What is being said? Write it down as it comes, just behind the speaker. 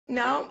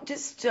Now,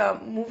 just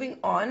moving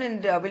on,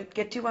 and we'll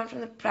get you one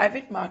from the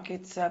private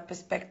markets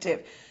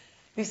perspective.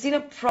 We've seen a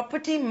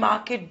property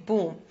market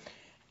boom,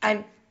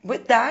 and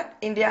with that,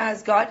 India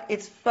has got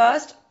its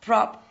first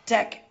prop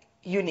tech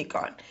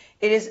unicorn.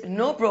 It is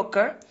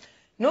NoBroker.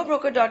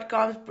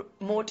 NoBroker.com's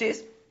moat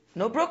is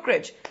no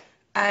brokerage,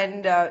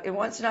 and it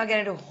wants to now get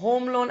into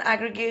home loan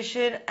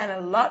aggregation and a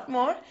lot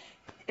more.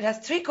 It has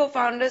 3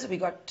 co-founders. We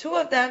got 2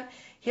 of them.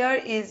 Here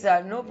is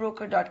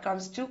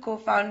NoBroker.com's 2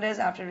 co-founders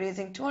after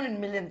raising $200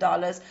 million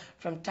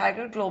from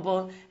Tiger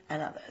Global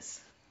and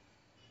others.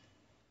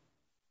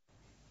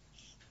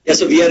 Yeah,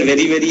 so we are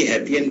very, very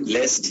happy and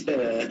blessed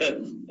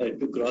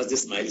to cross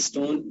this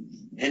milestone.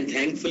 And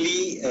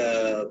thankfully,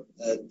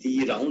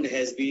 the round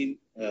has been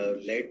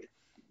led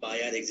by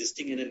our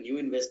existing and a new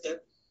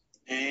investor.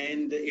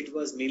 And it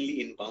was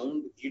mainly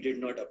inbound. We did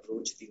not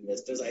approach the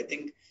investors. I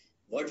think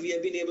what we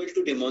have been able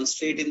to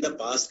demonstrate in the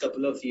past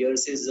couple of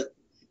years is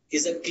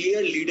a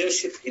clear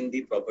leadership in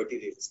the property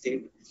real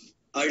estate.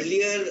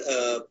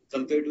 Earlier,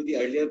 compared to the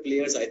earlier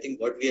players, I think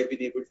what we have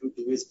been able to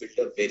do is build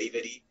a very,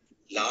 very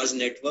large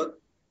network,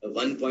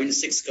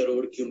 1.6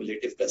 crore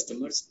cumulative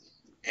customers,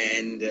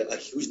 and a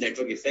huge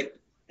network effect.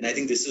 And I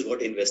think this is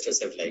what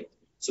investors have liked.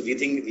 So we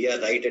think we are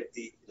right at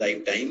the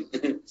right time,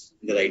 in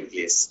the right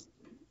place.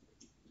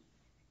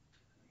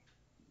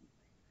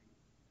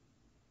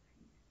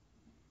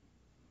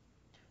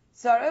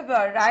 Saurabh,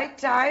 right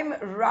time,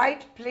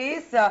 right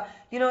place.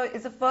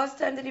 It's the first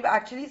time that you've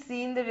actually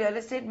seen the real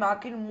estate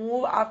market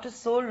move after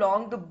so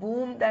long, the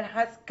boom that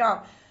has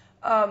come.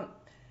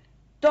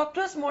 Talk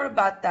to us more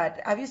about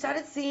that. Have you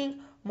started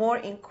seeing more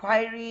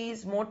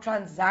inquiries, more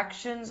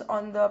transactions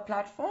on the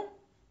platform?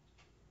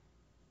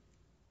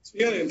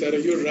 Yeah, Tara,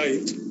 you're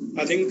right.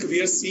 I think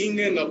we are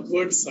seeing an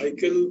upward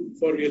cycle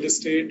for real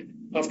estate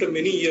after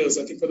many years.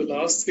 I think for the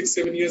last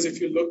 6-7 years, if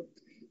you look,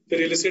 the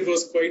real estate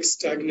was quite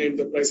stagnant.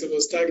 The prices were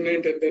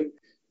stagnant, and then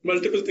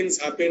multiple things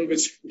happened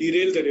which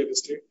derailed the real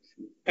estate.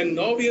 And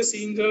now we are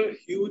seeing a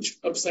huge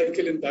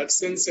upcycle in that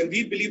sense. And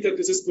we believe that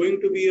this is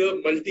going to be a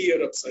multi-year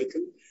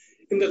upcycle.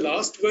 In the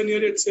last 1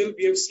 year itself,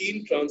 we have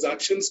seen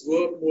transactions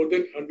go up more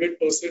than 100%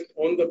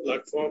 on the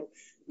platform,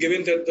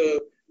 given that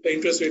the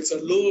interest rates are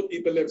low.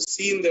 People have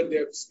seen that they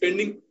are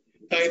spending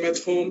time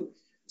at home.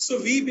 So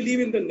we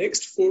believe in the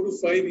next 4 to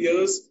 5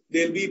 years,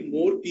 there'll be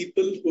more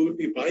people who will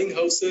be buying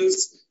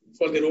houses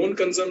for their own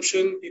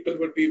consumption. People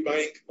would be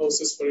buying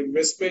houses for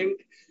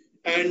investment.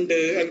 And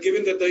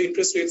given that the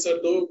interest rates are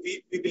low,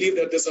 we believe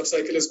that this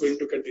upcycle is going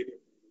to continue.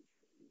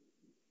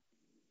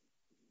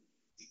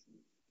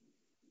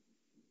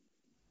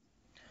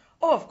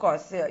 Oh, of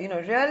course.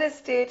 Real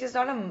estate is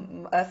not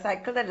a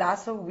cycle that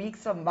lasts for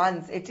weeks or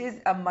months. It is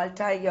a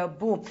multi-year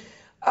boom.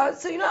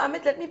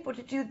 Amit, let me put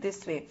it to you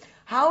this way.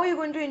 How are you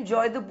going to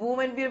enjoy the boom?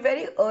 And we're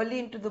very early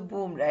into the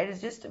boom, right? It's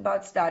just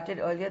about started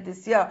earlier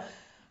this year.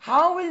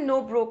 How will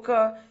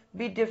NoBroker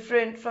be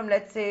different from,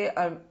 let's say,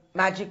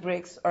 Magic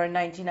Bricks or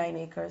 99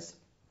 Acres?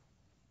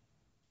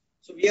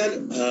 So we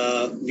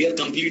are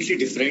completely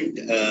different,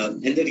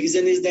 and the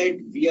reason is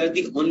that we are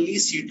the only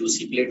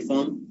C2C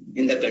platform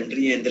in the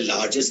country and the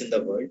largest in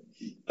the world.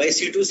 By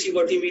C2C,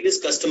 what we mean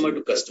is customer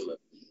to customer.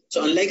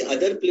 So unlike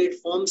other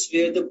platforms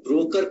where the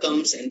broker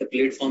comes and the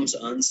platforms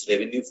earns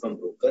revenue from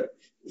broker,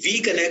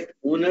 we connect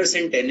owners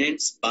and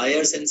tenants,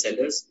 buyers and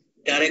sellers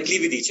directly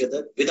with each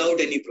other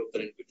without any broker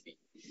in between.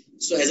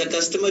 So as a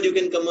customer, you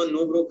can come on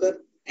NoBroker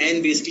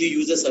and basically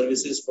use the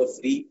services for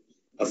free,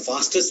 a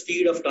faster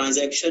speed of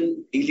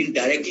transaction, dealing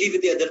directly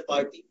with the other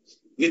party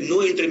with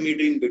no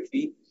intermediary in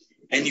between,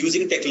 and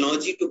using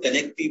technology to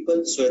connect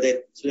people so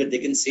that they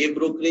can save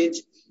brokerage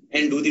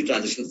and do the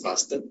transaction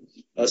faster.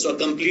 So a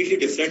completely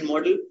different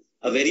model,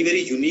 a very,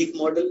 very unique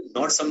model,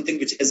 not something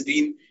which has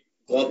been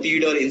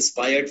copied or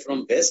inspired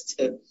from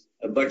West,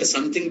 but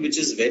something which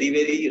is very,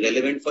 very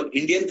relevant for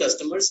Indian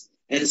customers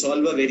and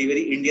solve a very,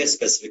 very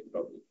India-specific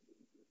problem.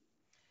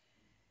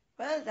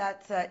 Well,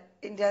 that's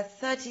India's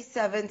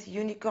 37th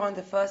unicorn,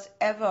 the first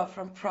ever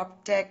from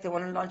prop tech. They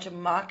want to launch a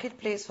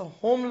marketplace for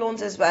home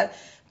loans as well.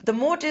 The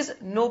moat is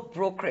no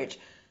brokerage.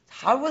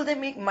 How will they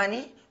make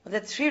money? Well,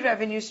 there are 3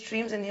 revenue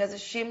streams, and here's a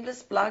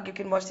shameless plug. You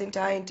can watch the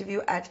entire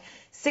interview at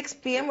 6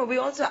 p.m. where we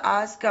also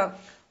ask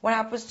what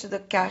happens to the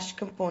cash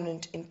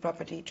component in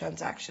property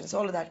transactions.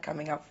 All of that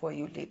coming up for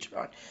you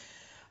later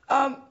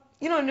on.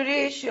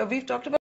 Naresh, we've talked about